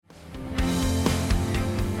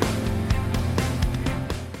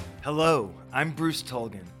Hello, I'm Bruce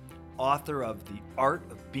Tulgan, author of The Art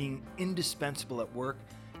of Being Indispensable at Work,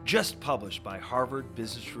 just published by Harvard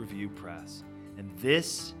Business Review Press. And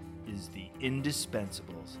this is The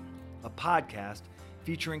Indispensables, a podcast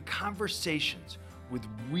featuring conversations with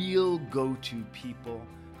real go-to people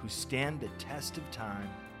who stand the test of time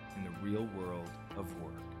in the real world of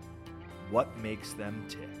work. What makes them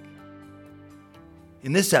tick?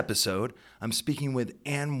 In this episode, I'm speaking with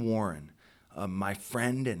Ann Warren, my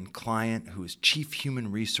friend and client who is Chief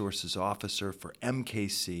Human Resources Officer for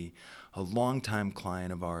MKC, a longtime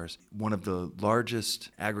client of ours, one of the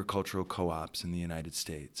largest agricultural co-ops in the United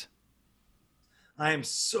States. I am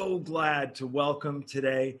so glad to welcome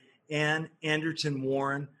today Ann Anderton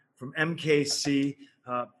Warren from MKC.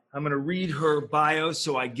 I'm going to read her bio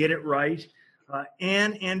so I get it right.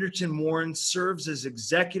 Ann Anderton Warren serves as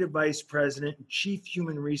Executive Vice President and Chief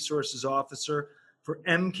Human Resources Officer for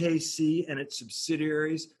MKC and its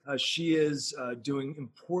subsidiaries. She is doing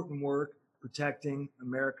important work protecting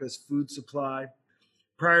America's food supply.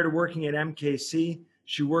 Prior to working at MKC,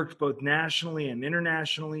 she worked both nationally and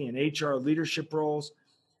internationally in HR leadership roles.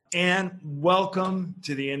 Ann, welcome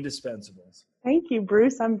to the Indispensables. Thank you,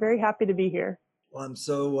 Bruce. I'm very happy to be here. Well, I'm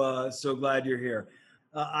so glad you're here.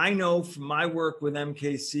 I know from my work with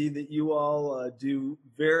MKC that you all do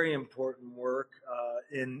very important work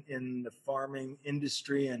in the farming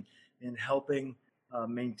industry and in helping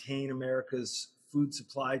maintain America's food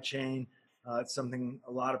supply chain. It's something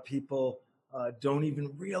a lot of people don't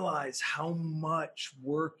even realize how much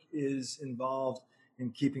work is involved in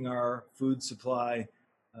keeping our food supply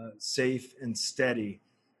safe and steady.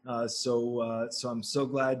 So I'm so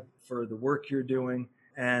glad for the work you're doing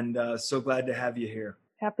and so glad to have you here.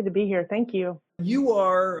 Happy to be here. Thank you. You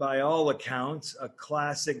are, by all accounts, a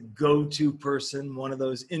classic go-to person, one of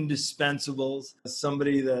those indispensables,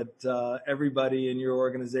 somebody that everybody in your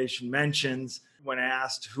organization mentions when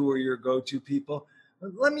asked who are your go-to people.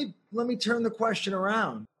 Let me turn the question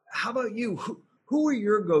around. How about you? Who are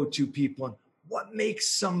your go-to people, and what makes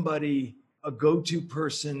somebody a go-to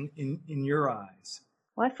person in your eyes?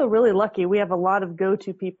 Well, I feel really lucky. We have a lot of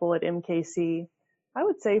go-to people at MKC. I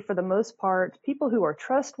would say for the most part, people who are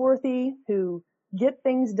trustworthy, who get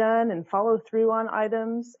things done and follow through on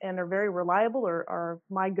items and are very reliable are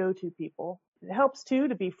my go-to people. It helps too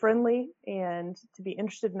to be friendly and to be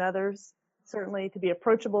interested in others. Certainly to be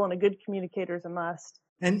approachable and a good communicator is a must.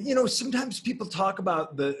 And, sometimes people talk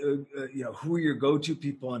about who are your go-to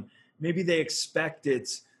people, and maybe they expect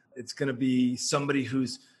it's going to be somebody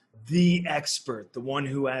who's the expert, the one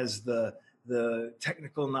who has the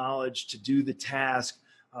technical knowledge to do the task.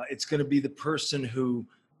 It's going to be the person who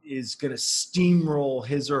is going to steamroll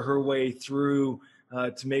his or her way through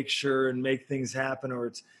to make sure and make things happen, or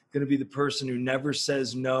it's going to be the person who never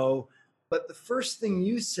says no. But the first thing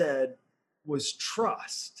you said was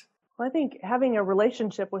trust. Well, I think having a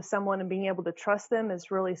relationship with someone and being able to trust them is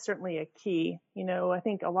really certainly a key. I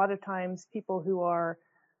think a lot of times people who are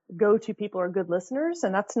go-to people are good listeners,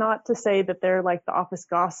 and that's not to say that they're like the office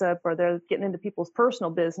gossip or they're getting into people's personal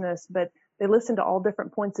business, but they listen to all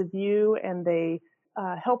different points of view and they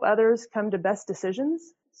help others come to best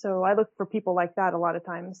decisions. So I look for people like that a lot of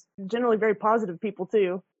times, generally very positive people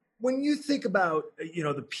too. When you think about,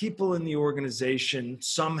 the people in the organization,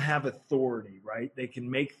 some have authority, right? They can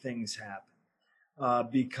make things happen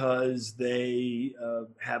because they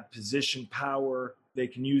have position power. They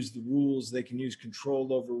can use the rules. They can use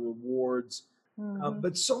control over rewards. Mm-hmm.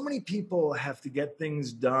 But so many people have to get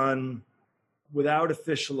things done without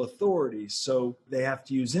official authority. So they have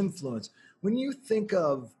to use influence. When you think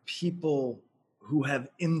of people who have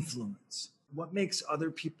influence, what makes other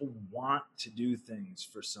people want to do things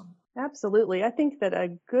for someone? Absolutely. I think that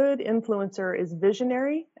a good influencer is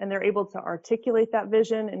visionary, and they're able to articulate that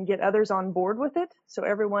vision and get others on board with it. So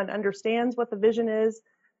everyone understands what the vision is,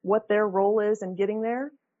 what their role is in getting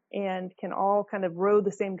there, and can all kind of row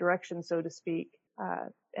the same direction, so to speak.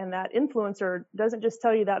 And that influencer doesn't just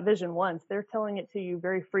tell you that vision once. They're telling it to you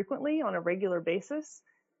very frequently on a regular basis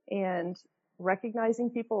and recognizing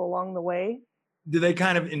people along the way. Do they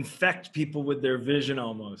kind of infect people with their vision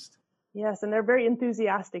almost? Yes, and they're very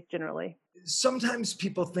enthusiastic generally. Sometimes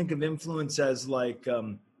people think of influence as like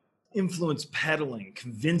influence peddling,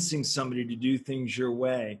 convincing somebody to do things your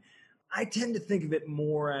way. I tend to think of it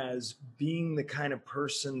more as being the kind of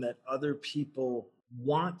person that other people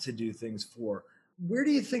want to do things for. Where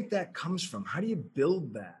do you think that comes from? How do you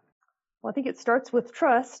build that? Well, I think it starts with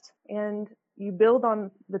trust, and you build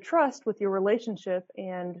on the trust with your relationship,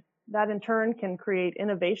 and that in turn can create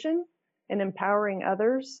innovation and empowering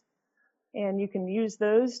others. And you can use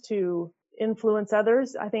those to influence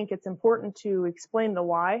others, I think it's important to explain the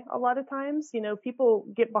why a lot of times. People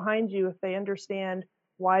get behind you if they understand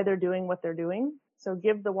why they're doing what they're doing. So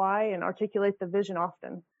give the why and articulate the vision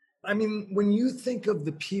often. I mean, when you think of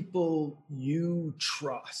the people you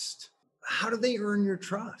trust, how do they earn your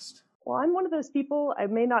trust? Well, I'm one of those people. I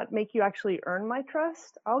may not make you actually earn my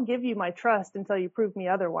trust. I'll give you my trust until you prove me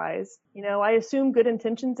otherwise. I assume good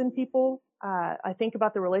intentions in people. I think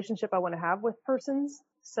about the relationship I want to have with persons.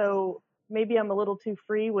 So maybe I'm a little too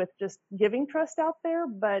free with just giving trust out there,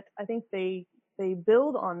 but I think they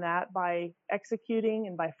build on that by executing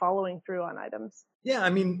and by following through on items. Yeah, I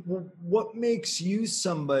mean, what makes you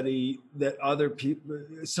somebody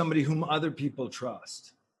whom other people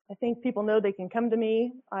trust? I think people know they can come to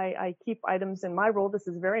me. I keep items in my role. This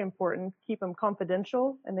is very important. Keep them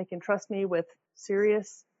confidential, and they can trust me with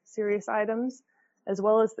serious items, as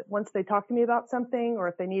well as once they talk to me about something, or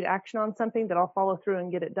if they need action on something, that I'll follow through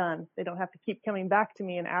and get it done. They don't have to keep coming back to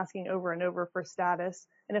me and asking over and over for status.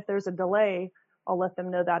 And if there's a delay, I'll let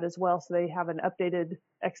them know that as well, so they have an updated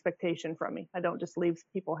expectation from me. I don't just leave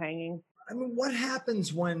people hanging. I mean, what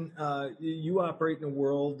happens when you operate in a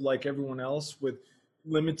world like everyone else with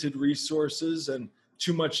limited resources and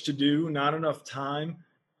too much to do, not enough time?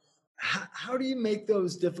 How do you make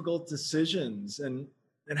those difficult decisions, and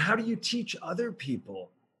how do you teach other people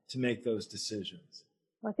to make those decisions?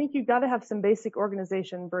 I think you've got to have some basic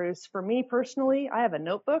organization, Bruce. For me personally, I have a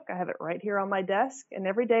notebook. I have it right here on my desk. And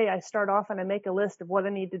every day I start off and I make a list of what I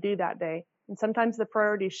need to do that day. And sometimes the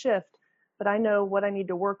priorities shift, but I know what I need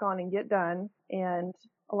to work on and get done. And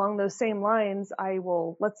along those same lines,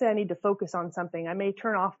 let's say I need to focus on something. I may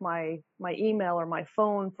turn off my email or my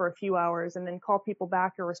phone for a few hours and then call people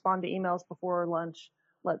back or respond to emails before lunch,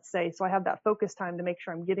 let's say. So I have that focus time to make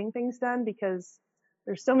sure I'm getting things done, because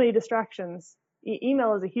there's so many distractions.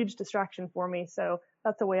 Email is a huge distraction for me. So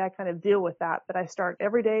that's the way I kind of deal with that. But I start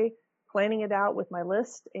every day planning it out with my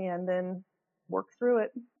list and then work through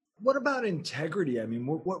it. What about integrity? I mean,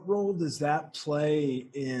 what role does that play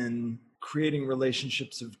in creating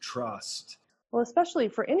relationships of trust? Well, especially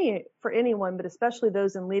for anyone, but especially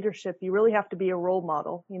those in leadership, you really have to be a role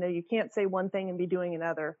model. You can't say one thing and be doing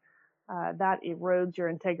another. That erodes your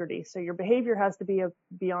integrity. So your behavior has to be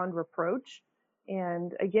beyond reproach.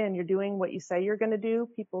 And again, you're doing what you say you're going to do.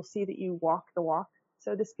 People see that you walk the walk,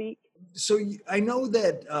 so to speak. So I know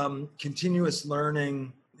that continuous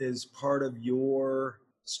learning is part of your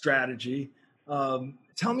strategy.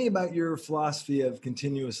 Tell me about your philosophy of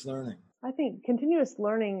continuous learning. I think continuous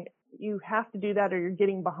learning, you have to do that or you're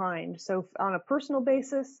getting behind. So on a personal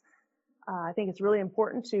basis, I think it's really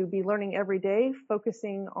important to be learning every day,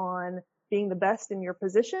 focusing on being the best in your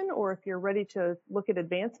position, or if you're ready to look at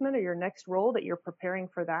advancement or your next role, that you're preparing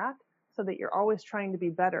for that, so that you're always trying to be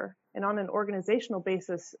better. And on an organizational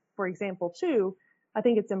basis, for example, too, I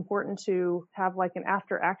think it's important to have like an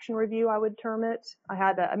after action review, I would term it. I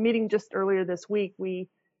had a meeting just earlier this week. We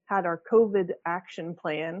had our COVID action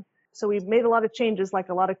plan. So we've made a lot of changes, like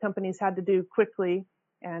a lot of companies had to do quickly,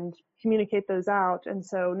 and communicate those out. And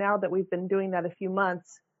so now that we've been doing that a few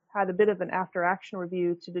months, had a bit of an after action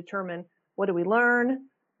review to determine, what do we learn?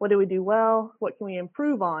 What do we do well? What can we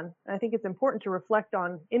improve on? And I think it's important to reflect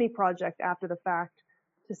on any project after the fact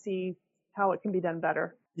to see how it can be done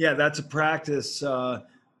better. Yeah, that's a practice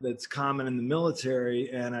that's common in the military.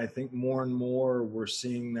 And I think more and more we're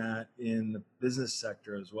seeing that in the business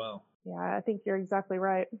sector as well. Yeah, I think you're exactly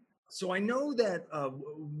right. So I know that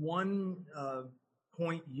one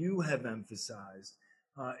point you have emphasized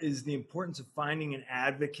is the importance of finding an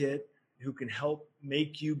advocate who can help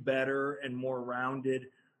make you better and more rounded,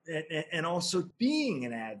 and also being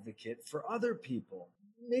an advocate for other people.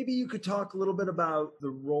 Maybe you could talk a little bit about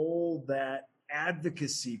the role that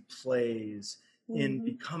advocacy plays in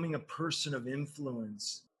becoming a person of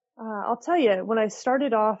influence. I'll tell you, when I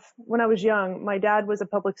started off, when I was young, my dad was a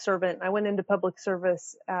public servant. I went into public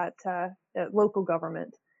service at local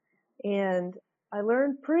government. And I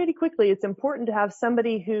learned pretty quickly it's important to have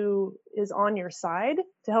somebody who is on your side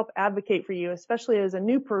to help advocate for you, especially as a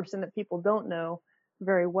new person that people don't know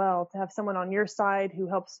very well, to have someone on your side who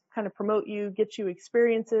helps kind of promote you, get you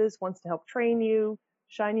experiences, wants to help train you,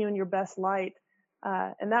 shine you in your best light.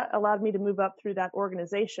 And that allowed me to move up through that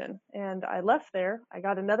organization. And I left there. I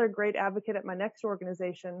got another great advocate at my next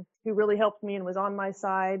organization who really helped me and was on my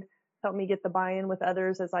side, helped me get the buy-in with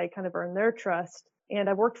others as I kind of earned their trust. And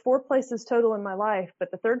I worked 4 places total in my life,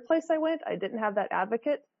 but the third place I went, I didn't have that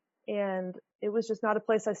advocate, and it was just not a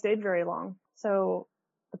place I stayed very long. So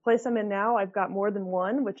the place I'm in now, I've got more than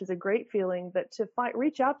one, which is a great feeling, but to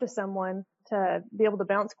reach out to someone to be able to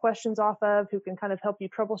bounce questions off of, who can kind of help you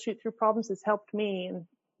troubleshoot through problems, has helped me. And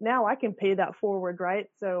now I can pay that forward, right?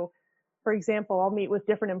 So, for example, I'll meet with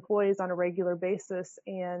different employees on a regular basis,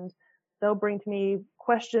 and they'll bring to me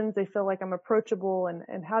questions. They feel like I'm approachable,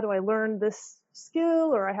 and how do I learn this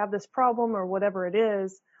skill, or I have this problem, or whatever it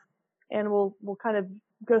is. And we'll kind of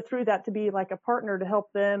go through that to be like a partner to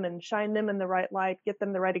help them and shine them in the right light, get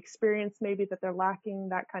them the right experience maybe that they're lacking,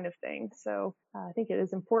 that kind of thing. So I think it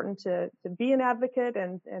is important to be an advocate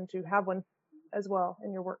and to have one as well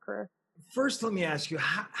in your work career. First, let me ask you,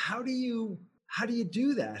 how do you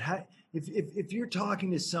do that? If you're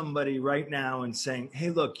talking to somebody right now and saying, hey,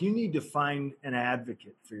 look, you need to find an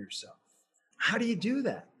advocate for yourself, how do you do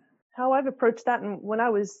that? How I've approached that, and when I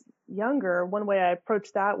was younger, one way I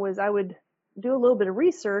approached that was I would do a little bit of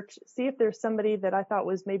research, see if there's somebody that I thought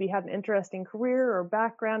was maybe had an interesting career or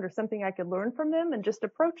background or something I could learn from them, and just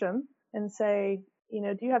approach them and say,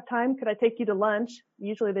 do you have time? Could I take you to lunch?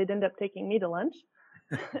 Usually they'd end up taking me to lunch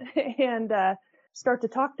and start to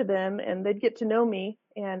talk to them, and they'd get to know me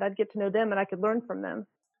and I'd get to know them, and I could learn from them.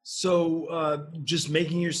 So just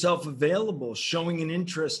making yourself available, showing an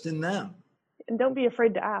interest in them. And don't be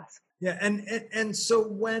afraid to ask. Yeah, and so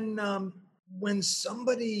when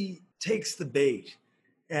somebody takes the bait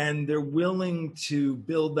and they're willing to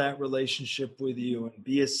build that relationship with you and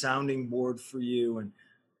be a sounding board for you, and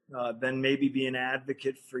then maybe be an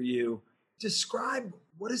advocate for you, describe,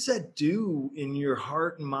 what does that do in your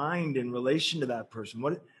heart and mind in relation to that person?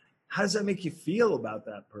 How does that make you feel about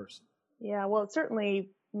that person? Yeah, well, it certainly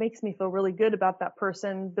makes me feel really good about that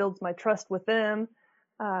person, builds my trust with them,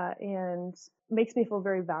 and makes me feel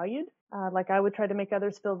very valued. Like I would try to make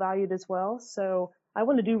others feel valued as well. So I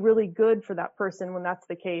want to do really good for that person when that's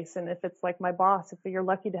the case. And if it's like my boss, if you're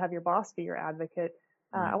lucky to have your boss be your advocate,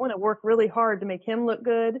 I want to work really hard to make him look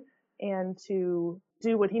good and to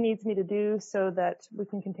do what he needs me to do so that we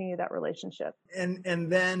can continue that relationship. And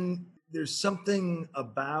then there's something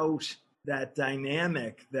about that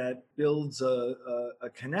dynamic that builds a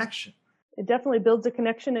connection. It definitely builds a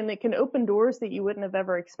connection, and it can open doors that you wouldn't have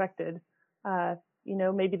ever expected.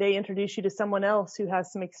 Maybe they introduce you to someone else who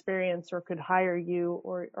has some experience or could hire you,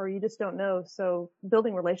 or you just don't know. So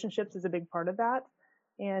building relationships is a big part of that,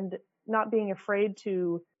 and not being afraid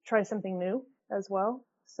to try something new as well.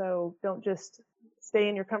 So don't just stay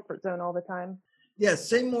in your comfort zone all the time. Yeah,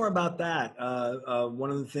 say more about that.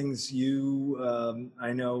 One of the things you,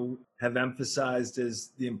 I know, have emphasized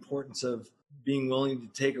is the importance of being willing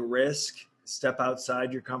to take a risk, step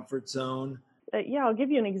outside your comfort zone. Yeah, I'll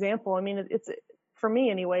give you an example. I mean, it's for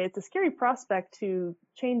me anyway, it's a scary prospect to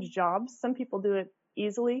change jobs. Some people do it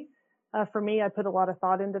easily. For me, I put a lot of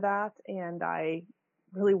thought into that, and I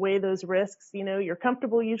really weigh those risks. You're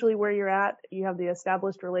comfortable usually where you're at. You have the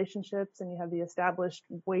established relationships and you have the established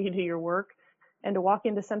way to do your work. And to walk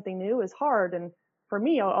into something new is hard. And for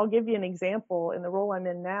me, I'll give you an example. In the role I'm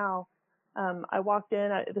in now, I walked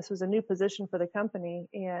in, this was a new position for the company,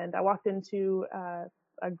 and I walked into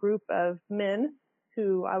a group of men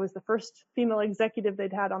who I was the first female executive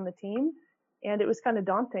they'd had on the team. And it was kind of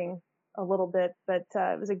daunting a little bit, but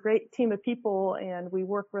it was a great team of people, and we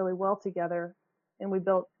worked really well together, and we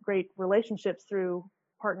built great relationships through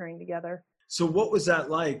partnering together. So what was that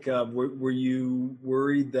like? Were you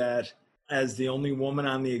worried that as the only woman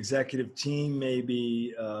on the executive team,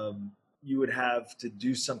 maybe you would have to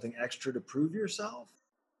do something extra to prove yourself?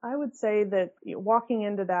 I would say that walking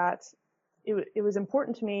into that, it was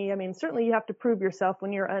important to me. I mean, certainly you have to prove yourself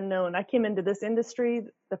when you're unknown. I came into this industry,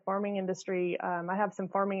 the farming industry. I have some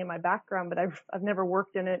farming in my background, but I've never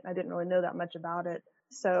worked in it. I didn't really know that much about it.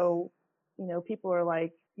 So, people are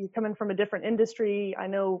like, you're coming from a different industry. I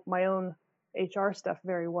know my own HR stuff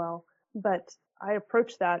very well, but I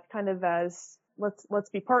approach that kind of as let's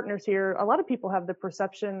be partners here. A lot of people have the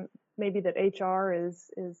perception maybe that HR is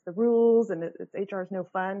the rules, and HR is no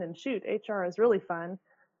fun, and shoot, HR is really fun.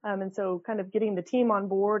 And so kind of getting the team on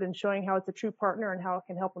board and showing how it's a true partner and how it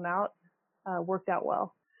can help them out worked out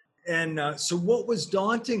well. And so what was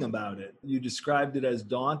daunting about it? You described it as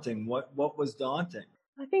daunting. What was daunting?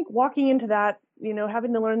 I think walking into that,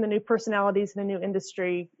 having to learn the new personalities in a new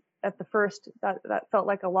industry at the first, that felt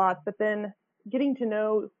like a lot. But then getting to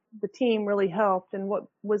know the team really helped. And what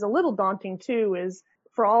was a little daunting too is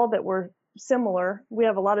for all that we're similar, we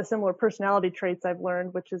have a lot of similar personality traits I've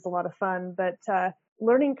learned, which is a lot of fun. But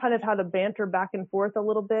learning kind of how to banter back and forth a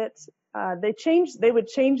little bit. They would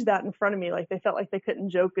change that in front of me. Like they felt like they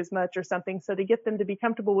couldn't joke as much or something. So to get them to be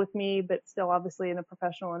comfortable with me, but still obviously in a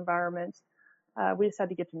professional environment, we just had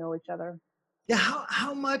to get to know each other. Yeah.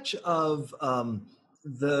 How much of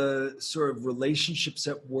the sort of relationships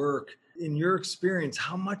at work, in your experience,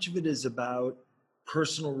 how much of it is about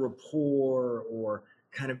personal rapport or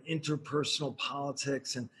kind of interpersonal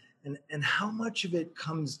politics, and how much of it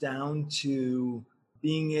comes down to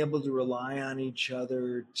being able to rely on each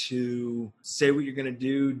other to say what you're going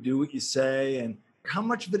to do what you say, and how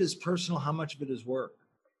much of it is personal, how much of it is work?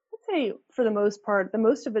 I'd say for the most part, the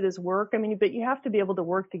most of it is work. I mean, but you have to be able to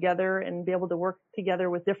work together and be able to work together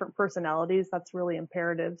with different personalities. That's really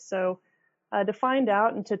imperative. So to find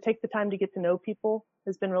out and to take the time to get to know people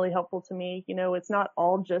has been really helpful to me. You know, it's not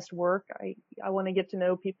all just work. I want to get to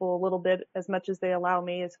know people a little bit as much as they allow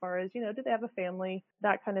me, as far as, you know, do they have a family,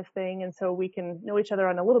 that kind of thing. And so we can know each other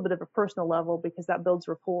on a little bit of a personal level because that builds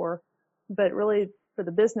rapport. But really for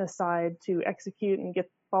the business side, to execute and get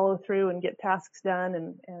follow through and get tasks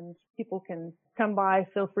done, and people can come by,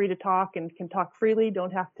 feel free to talk and can talk freely,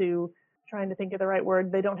 don't have to, trying to think of the right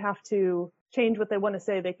word, they don't have to change what they want to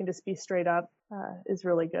say, they can just be straight up, is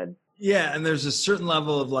really good. Yeah, and there's a certain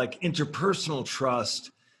level of like interpersonal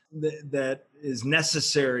trust that is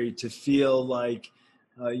necessary to feel like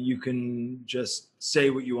you can just say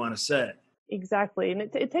what you want to say. Exactly. And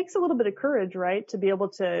it takes a little bit of courage, right, to be able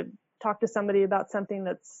to talk to somebody about something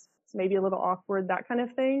that's maybe a little awkward, that kind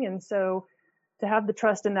of thing. And so to have the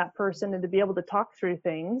trust in that person and to be able to talk through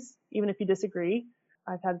things, even if you disagree.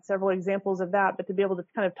 I've had several examples of that, but to be able to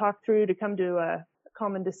kind of talk through, to come to a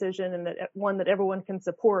common decision, and that one that everyone can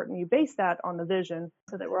support, and you base that on the vision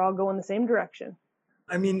so that we're all going the same direction.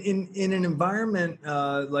 I mean, in an environment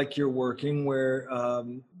like you're working, where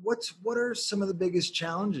what are some of the biggest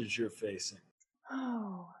challenges you're facing?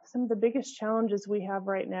 Oh, some of the biggest challenges we have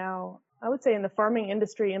right now, I would say in the farming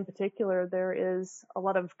industry in particular, there is a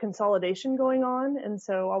lot of consolidation going on. And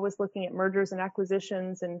so always looking at mergers and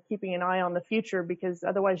acquisitions and keeping an eye on the future, because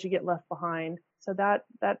otherwise you get left behind. So that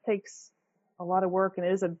takes a lot of work, and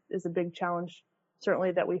it is a big challenge,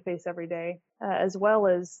 certainly, that we face every day, as well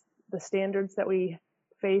as the standards that we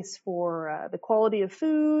face for the quality of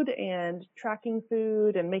food and tracking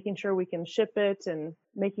food and making sure we can ship it and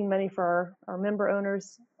making money for our member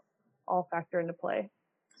owners all factor into play.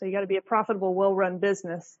 So you got to be a profitable, well-run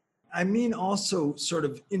business. I mean, also sort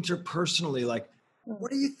of interpersonally, like,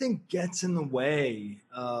 what do you think gets in the way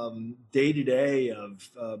day to day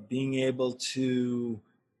of being able to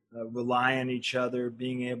rely on each other,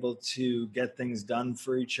 being able to get things done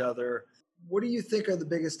for each other? What do you think are the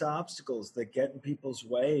biggest obstacles that get in people's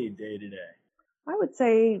way day to day? I would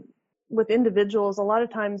say with individuals, a lot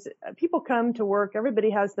of times people come to work, everybody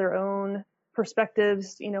has their own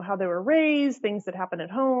perspectives, you know, how they were raised, things that happen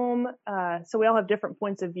at home. So we all have different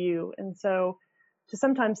points of view. And so to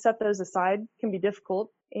sometimes set those aside can be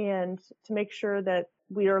difficult, and to make sure that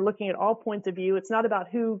we are looking at all points of view. It's not about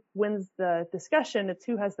who wins the discussion, it's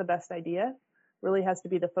who has the best idea, really has to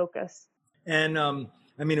be the focus. And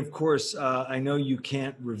I mean, of course, I know you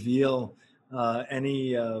can't reveal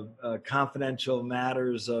any confidential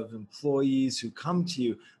matters of employees who come to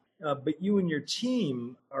you, but you and your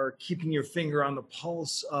team are keeping your finger on the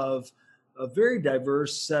pulse of a very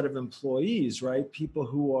diverse set of employees, right? People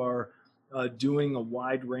who are doing a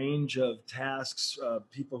wide range of tasks,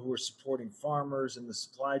 people who are supporting farmers in the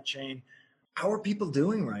supply chain. How are people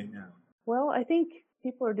doing right now? Well, I think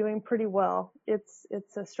people are doing pretty well. It's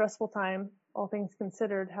a stressful time, all things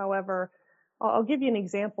considered. However, I'll give you an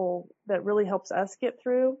example that really helps us get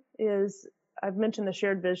through. Is I've mentioned the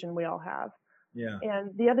shared vision we all have. Yeah.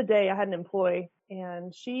 And the other day I had an employee,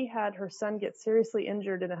 and she had her son get seriously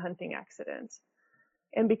injured in a hunting accident.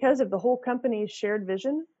 And because of the whole company's shared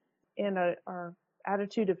vision and our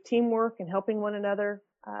attitude of teamwork and helping one another,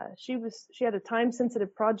 she had a time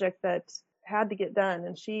sensitive project that had to get done,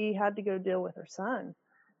 and she had to go deal with her son.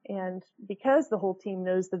 And because the whole team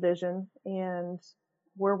knows the vision and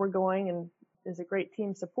where we're going and is a great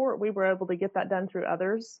team support, we were able to get that done through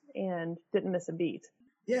others and didn't miss a beat.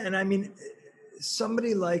 Yeah, and I mean,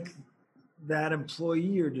 somebody like that employee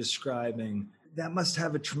you're describing, that must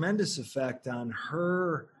have a tremendous effect on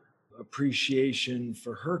her appreciation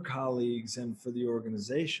for her colleagues and for the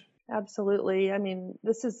organization. Absolutely. I mean,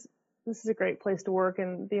 this is a great place to work,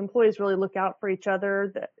 and the employees really look out for each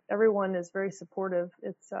other. That everyone is very supportive.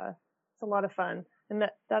 It's a lot of fun, and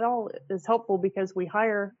that all is helpful because we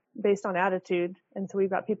hire based on attitude, and so we've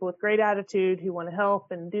got people with great attitude who want to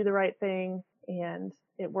help and do the right thing, and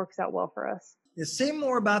it works out well for us. Yeah, say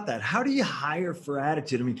more about that. How do you hire for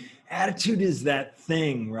attitude? I mean, attitude is that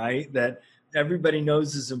thing, right, that everybody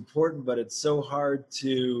knows is important, but it's so hard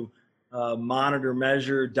to monitor,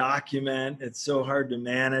 measure, document. It's so hard to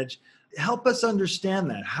manage. Help us understand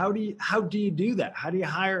that. How do you do that? How do you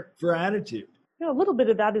hire for attitude? You know, a little bit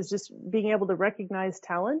of that is just being able to recognize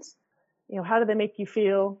talent. You know, how do they make you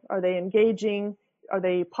feel? Are they engaging? Are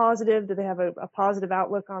they positive? Do they have a positive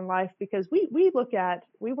outlook on life? Because we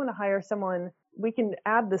want to hire someone, we can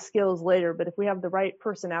add the skills later, but if we have the right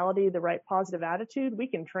personality, the right positive attitude, we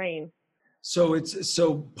can train.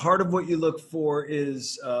 So part of what you look for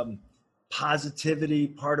is positivity.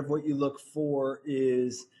 Part of what you look for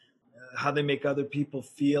is how they make other people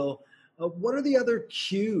feel. What are the other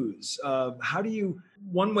cues?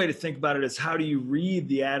 One way to think about it is how do you read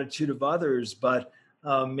the attitude of others? But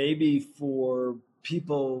maybe for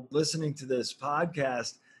people listening to this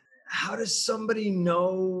podcast, how does somebody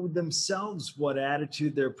know themselves what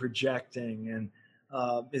attitude they're projecting? And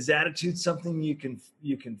is attitude something you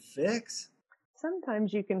can fix?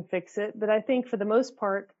 Sometimes you can fix it, but I think for the most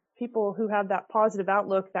part, people who have that positive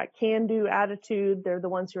outlook, that can-do attitude, they're the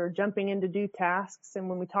ones who are jumping in to do tasks. And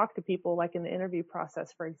when we talk to people, like in the interview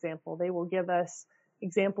process, for example, they will give us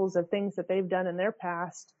examples of things that they've done in their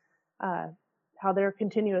past, how they're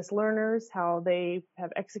continuous learners, how they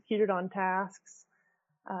have executed on tasks,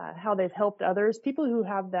 how they've helped others. People who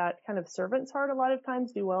have that kind of servant's heart a lot of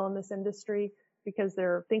times do well in this industry because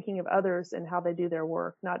they're thinking of others and how they do their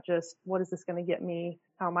work, not just what is this going to get me,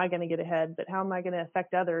 how am I going to get ahead, but how am I going to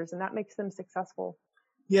affect others? And that makes them successful.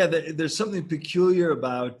 Yeah, there's something peculiar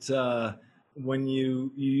about when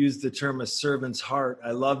you use the term a servant's heart.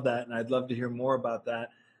 I love that, and I'd love to hear more about that.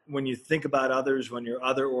 When you think about others, when you're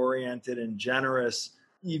other-oriented and generous,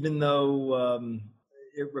 even though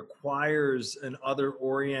it requires an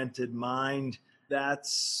other-oriented mind,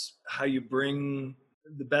 that's how you bring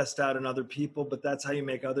the best out in other people, but that's how you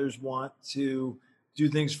make others want to do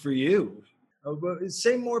things for you.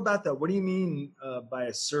 Say more about that. What do you mean by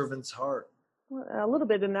a servant's heart? Well, a little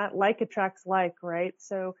bit in that like attracts like, right?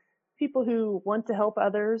 So people who want to help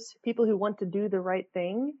others, people who want to do the right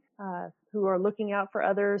thing, who are looking out for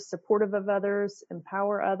others, supportive of others,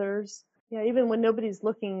 empower others. Yeah, even when nobody's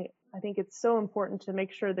looking, I think it's so important to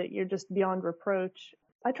make sure that you're just beyond reproach.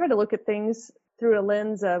 I try to look at things through a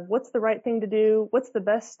lens of what's the right thing to do, what's the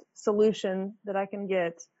best solution that I can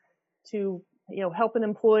get to, help an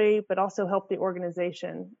employee, but also help the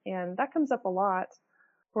organization. And that comes up a lot.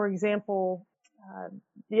 For example,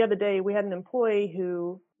 the other day we had an employee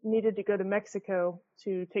who needed to go to Mexico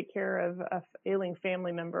to take care of a ailing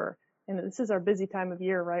family member. And this is our busy time of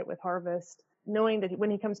year, right, with harvest. Knowing that when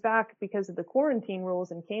he comes back, because of the quarantine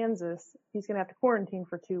rules in Kansas, he's going to have to quarantine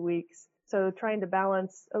for 2 weeks. So trying to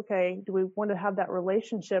balance, okay, do we want to have that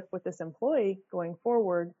relationship with this employee going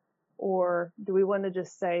forward? Or do we want to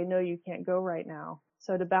just say, no, you can't go right now?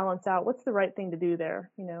 So to balance out, what's the right thing to do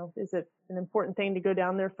there? Is it an important thing to go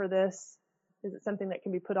down there for this? Is it something that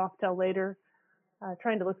can be put off till later?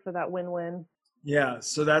 Trying to look for that win-win. Yeah,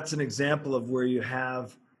 so that's an example of where you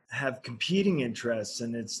have competing interests,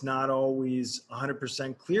 and it's not always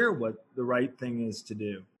 100% clear what the right thing is to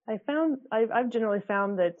do. I've generally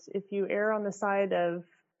found that if you err on the side of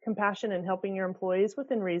compassion and helping your employees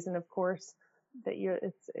within reason, of course, that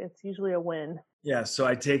it's usually a win. Yeah, so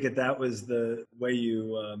I take it that was the way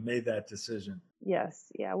you made that decision. Yes,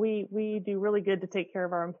 yeah, we do really good to take care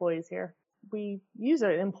of our employees here. We use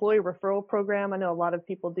an employee referral program. I know a lot of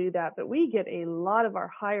people do that, but we get a lot of our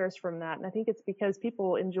hires from that. And I think it's because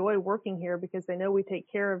people enjoy working here because they know we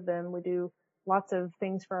take care of them. We do lots of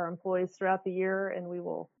things for our employees throughout the year, and we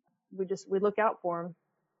look out for them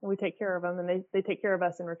and we take care of them, and they take care of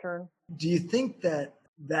us in return. Do you think that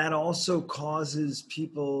also causes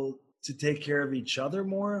people to take care of each other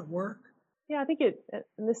more at work? Yeah, I think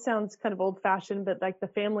and this sounds kind of old fashioned, but like the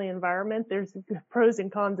family environment, there's pros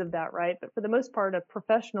and cons of that, right? But for the most part, a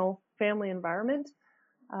professional family environment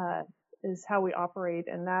is how we operate.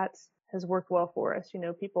 And that has worked well for us.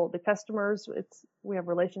 The customers, we have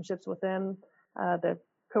relationships with them. The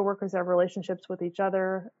coworkers have relationships with each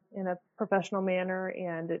other in a professional manner,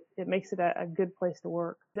 and it makes it a good place to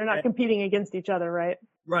work. They're not competing against each other, right?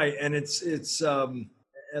 Right. And it's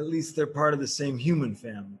at least they're part of the same human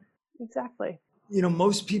family. Exactly.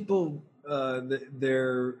 Most people,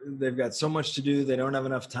 they've got so much to do. They don't have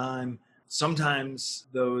enough time. Sometimes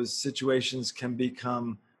those situations can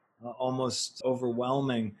become almost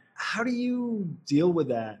overwhelming. How do you deal with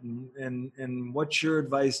that? And what's your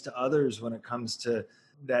advice to others when it comes to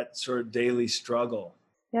that sort of daily struggle?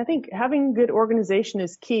 Yeah, I think having good organization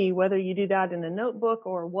is key, whether you do that in a notebook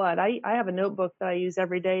or what. I have a notebook that I use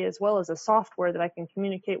every day, as well as a software that I can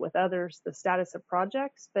communicate with others the status of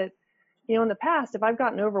projects. But in the past, if I've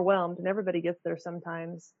gotten overwhelmed, and everybody gets there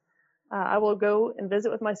sometimes, I will go and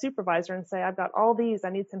visit with my supervisor and say, I've got all these,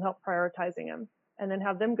 I need some help prioritizing them. And then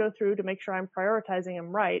have them go through to make sure I'm prioritizing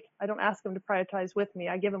them right. I don't ask them to prioritize with me.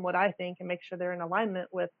 I give them what I think and make sure they're in alignment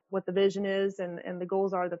with what the vision is and the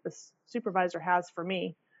goals are that the supervisor has for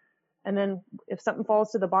me. And then if something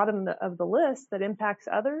falls to the bottom of the list that impacts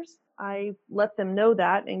others, I let them know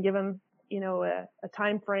that and give them, a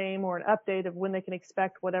time frame or an update of when they can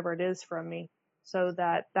expect whatever it is from me, so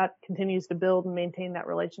that continues to build and maintain that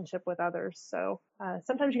relationship with others. So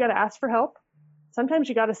sometimes you got to ask for help. Sometimes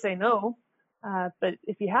you got to say no. But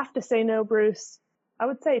if you have to say no, Bruce, I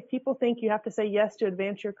would say people think you have to say yes to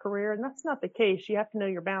advance your career, and that's not the case. You have to know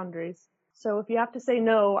your boundaries. So if you have to say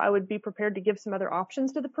no, I would be prepared to give some other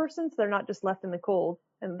options to the person so they're not just left in the cold.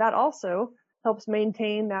 And that also helps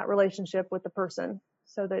maintain that relationship with the person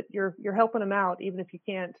so that you're helping them out even if you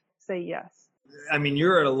can't say yes. I mean,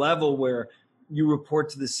 you're at a level where you report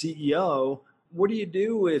to the CEO. What do you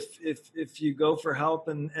do if you go for help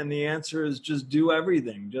and the answer is just do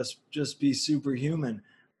everything, just be superhuman?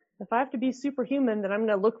 If I have to be superhuman, then I'm going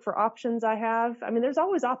to look for options I have. I mean, there's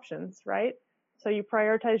always options, right? So you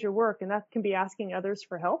prioritize your work, and that can be asking others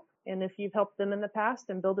for help. And if you've helped them in the past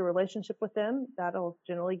and build a relationship with them, that'll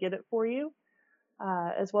generally get it for you,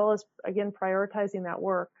 as well as, again, prioritizing that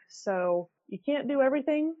work. So you can't do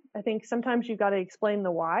everything. I think sometimes you've got to explain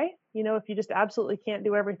the why. If you just absolutely can't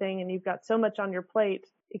do everything and you've got so much on your plate,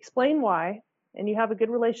 explain why, and you have a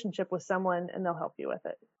good relationship with someone and they'll help you with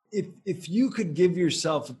it. If you could give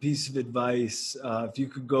yourself a piece of advice, if you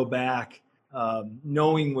could go back,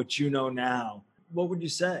 knowing what you know now, what would you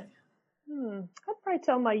say? I'd probably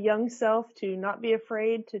tell my young self to not be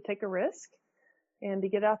afraid to take a risk and to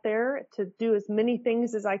get out there, to do as many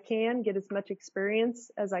things as I can, get as much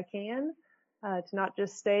experience as I can, to not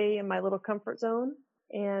just stay in my little comfort zone.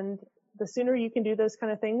 And the sooner you can do those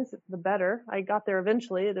kind of things, the better. I got there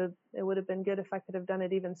eventually. It would have been good if I could have done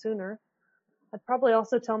it even sooner. I'd probably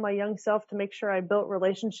also tell my young self to make sure I built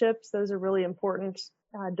relationships. Those are really important.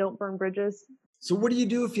 Don't burn bridges. So what do you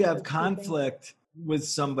do if you have conflict with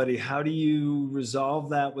somebody? How do you resolve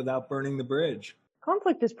that without burning the bridge?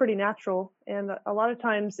 Conflict is pretty natural. And a lot of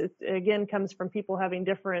times it, again, comes from people having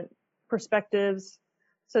different perspectives.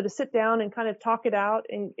 So to sit down and kind of talk it out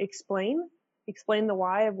and explain the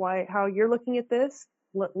why of how you're looking at this,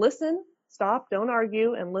 listen, stop, don't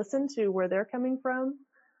argue, and listen to where they're coming from.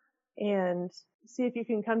 And see if you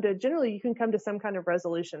can come to some kind of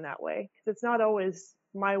resolution that way. Because it's not always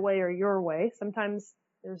my way or your way. Sometimes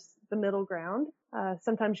there's the middle ground.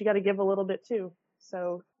 Sometimes you got to give a little bit too.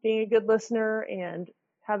 So being a good listener and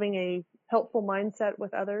having a helpful mindset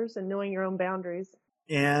with others and knowing your own boundaries.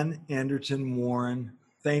 Ann Anderton Warren,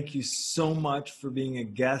 thank you so much for being a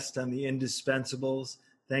guest on The Indispensables.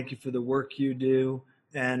 Thank you for the work you do.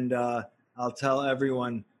 And I'll tell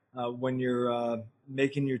everyone, when you're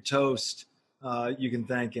making your toast, you can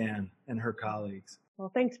thank Ann and her colleagues.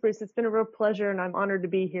 Well, thanks, Bruce. It's been a real pleasure, and I'm honored to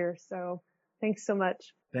be here. So thanks so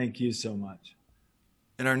much. Thank you so much.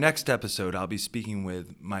 In our next episode, I'll be speaking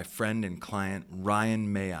with my friend and client, Ryan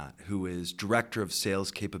Mayotte, who is Director of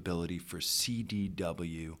Sales Capability for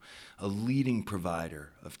CDW, a leading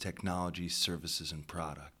provider of technology services and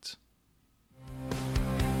products.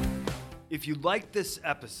 If you liked this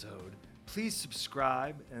episode, please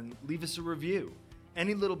subscribe and leave us a review.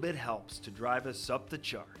 Any little bit helps to drive us up the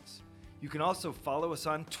charts. You can also follow us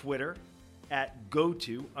on Twitter at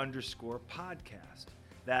 @goto_podcast.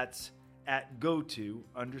 That's at @goto_podcast.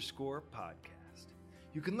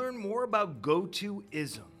 You can learn more about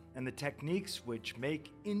GoToism and the techniques which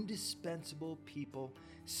make indispensable people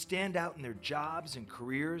stand out in their jobs and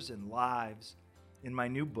careers and lives in my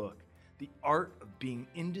new book, The Art of Being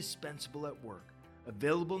Indispensable at Work,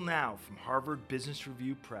 available now from Harvard Business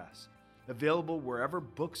Review Press, available wherever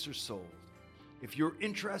books are sold. If you're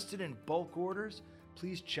interested in bulk orders,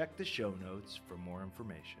 please check the show notes for more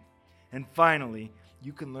information. And finally,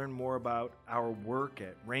 you can learn more about our work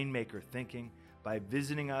at Rainmaker Thinking by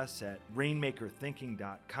visiting us at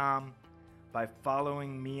rainmakerthinking.com, by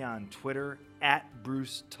following me on Twitter at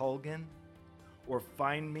Bruce Tulgan, or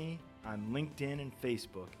find me on LinkedIn and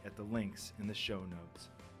Facebook at the links in the show notes.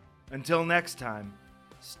 Until next time,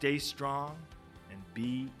 stay strong and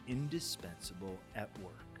be indispensable at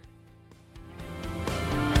work.